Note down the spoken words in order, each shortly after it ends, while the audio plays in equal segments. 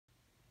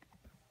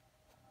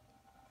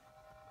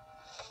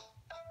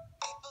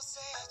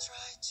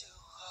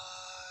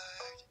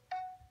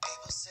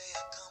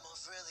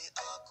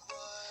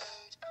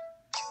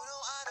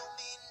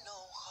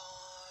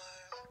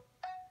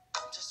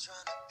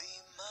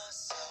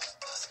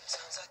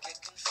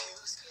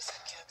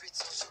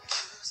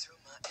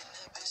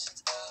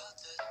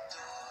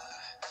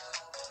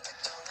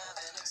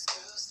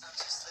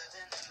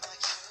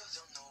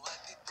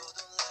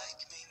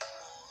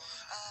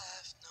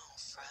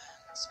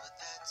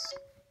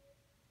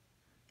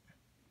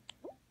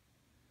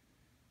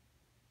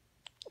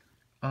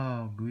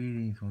Oh,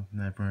 greetings,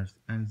 Snipers.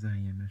 I'm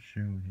Zion,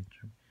 sure we hit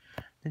you.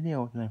 Today, I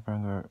was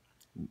Sniper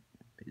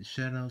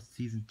Shadows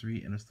Season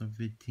 3, episode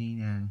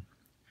 15, and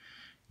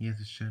yes,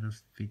 it's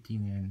Shadows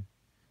 15, and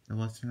the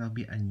last thing I'll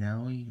be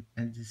announcing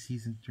in this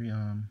Season 3.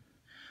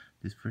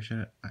 This first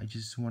shadow, I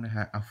just want to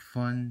have a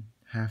fun,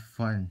 have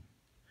fun.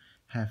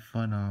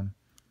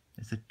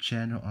 It's a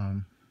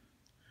channel,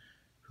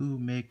 who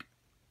make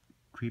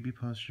creepy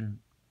poster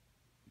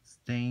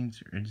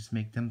stains or just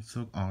make them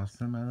so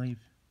awesome, I believe.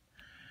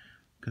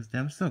 Because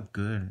them so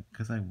good,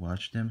 because I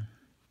watch them.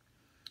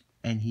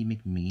 And he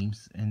make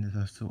memes and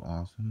they're so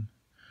awesome.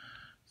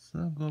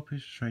 So go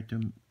please try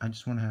to I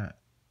just wanna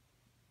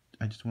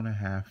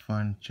have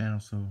fun channel,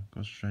 so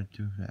go try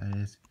to that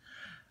is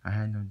I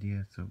had no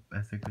idea, so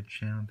that's a good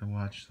channel to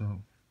watch.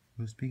 So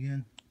let's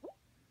begin.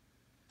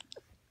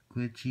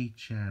 Glitchy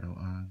Shadow.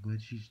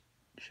 Glitchy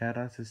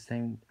Shadow's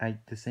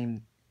the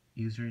same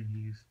user he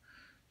used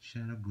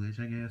Shadow Glitch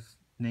I guess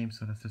name,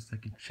 so that's the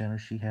second channel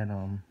she had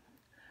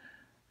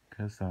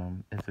cause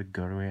it's a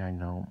good way I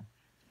know.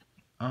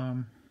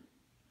 Um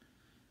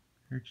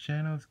her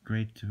channel is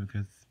great too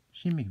because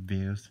she make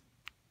videos,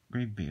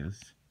 great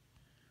videos.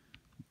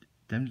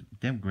 Them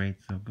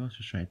great, so go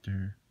subscribe to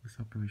her. Let's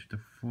hope we reach the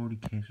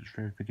 40k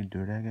subscribers if we can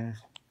do that,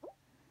 guys.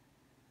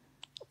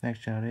 Next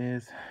shout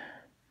is,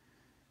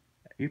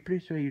 you're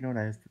pretty sure you know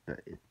that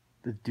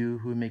the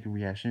dude who make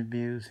reaction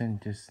videos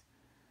and just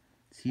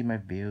see my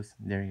videos.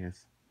 There he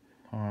is.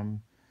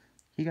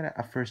 He got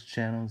a first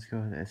channel, it's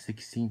called at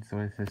 16, so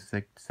it's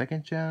his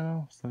second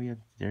channel. So yeah,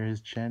 there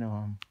is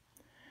channel.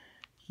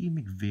 He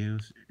make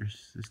videos,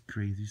 it's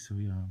crazy. So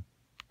yeah,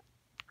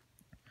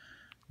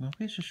 well,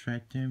 please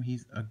subscribe to him.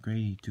 He's a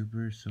great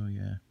YouTuber. So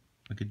yeah,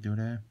 we could do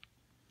that.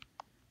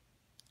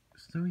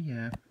 So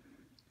yeah,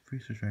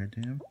 please subscribe to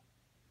him.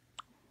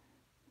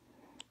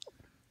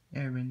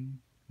 Aaron,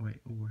 wait,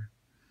 or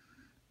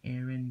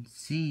Aaron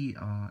C.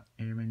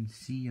 Aaron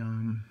C.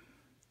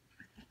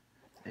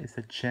 It's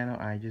a channel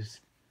I just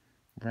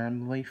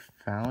randomly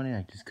found it.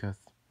 I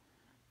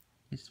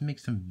just make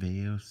some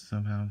videos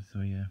somehow. So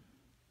yeah,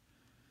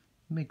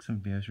 make some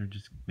videos or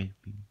just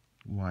maybe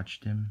watch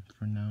them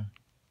for now.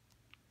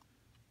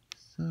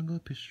 So go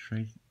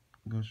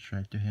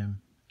straight to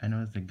him. I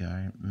know it's the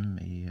guy.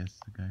 Yes,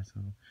 the guy.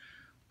 So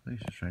please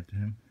subscribe to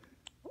him.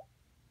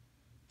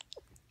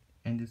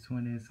 And this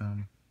one is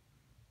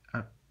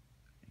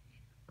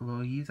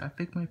well, I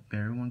think my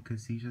favorite one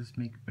because he just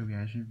make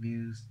reaction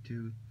videos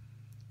to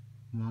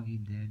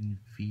Walking Dead and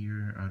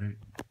Fear, other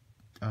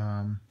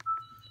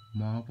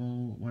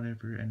Marvel,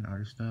 whatever, and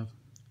other stuff.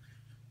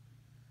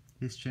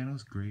 His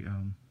channel's great.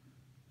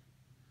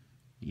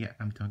 Yeah,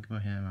 I'm talking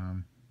about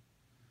him.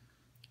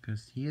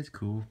 Cause he is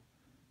cool.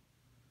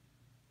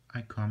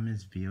 I comment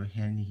his video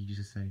and he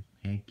just say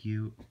thank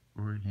you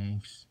or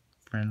thanks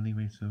friendly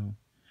way. So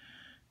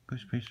go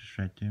please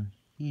subscribe to him.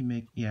 He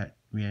make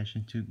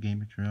reaction to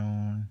Game of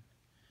Thrones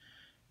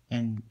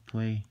and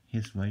play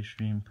his live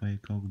stream, play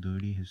Call of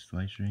Duty, his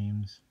live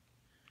streams.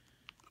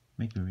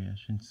 Make a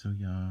reaction. So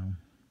yeah.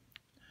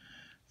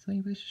 So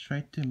you please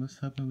subscribe to him. Let's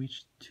help him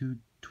reach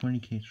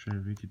 20k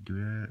subscribers. We could do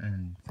that.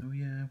 And so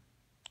yeah.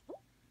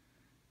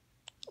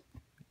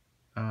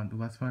 The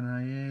last one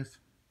is,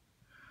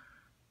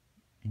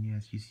 and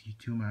yes, you see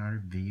two of my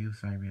other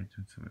videos I read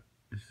to. So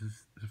this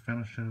is the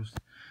final shows.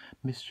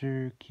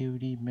 Mr.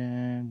 Cutie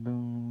Man,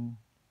 boom.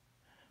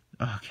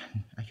 Oh,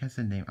 I can't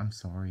say the name. I'm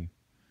sorry.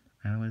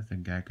 I know it's the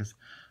guy, cause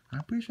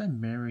I'm pretty sure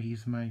Mary.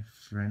 He's my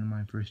friend on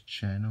my first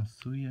channel.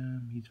 So yeah,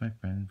 he's my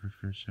friend for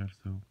first show.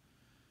 So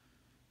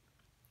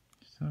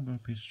I'm gonna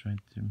please try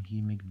to.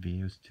 He make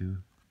videos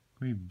too,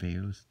 great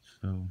videos.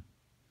 So,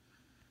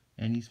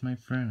 and he's my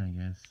friend, I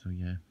guess. So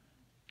yeah.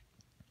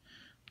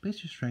 Please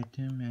just write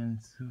them,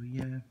 and so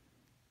yeah.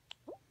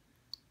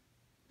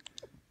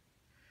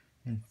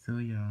 And so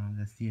yeah,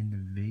 that's the end of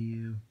the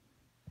video.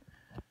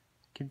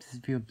 Give this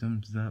video a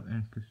thumbs up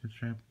and please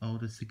subscribe all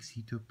the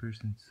 62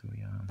 persons. So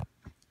yeah.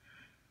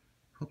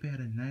 Hope you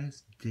had a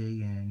nice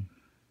day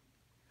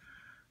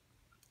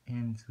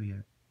and so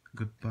yeah.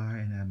 Goodbye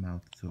and I'm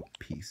out. So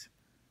peace.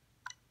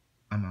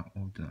 I'm out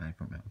all the night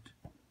from out.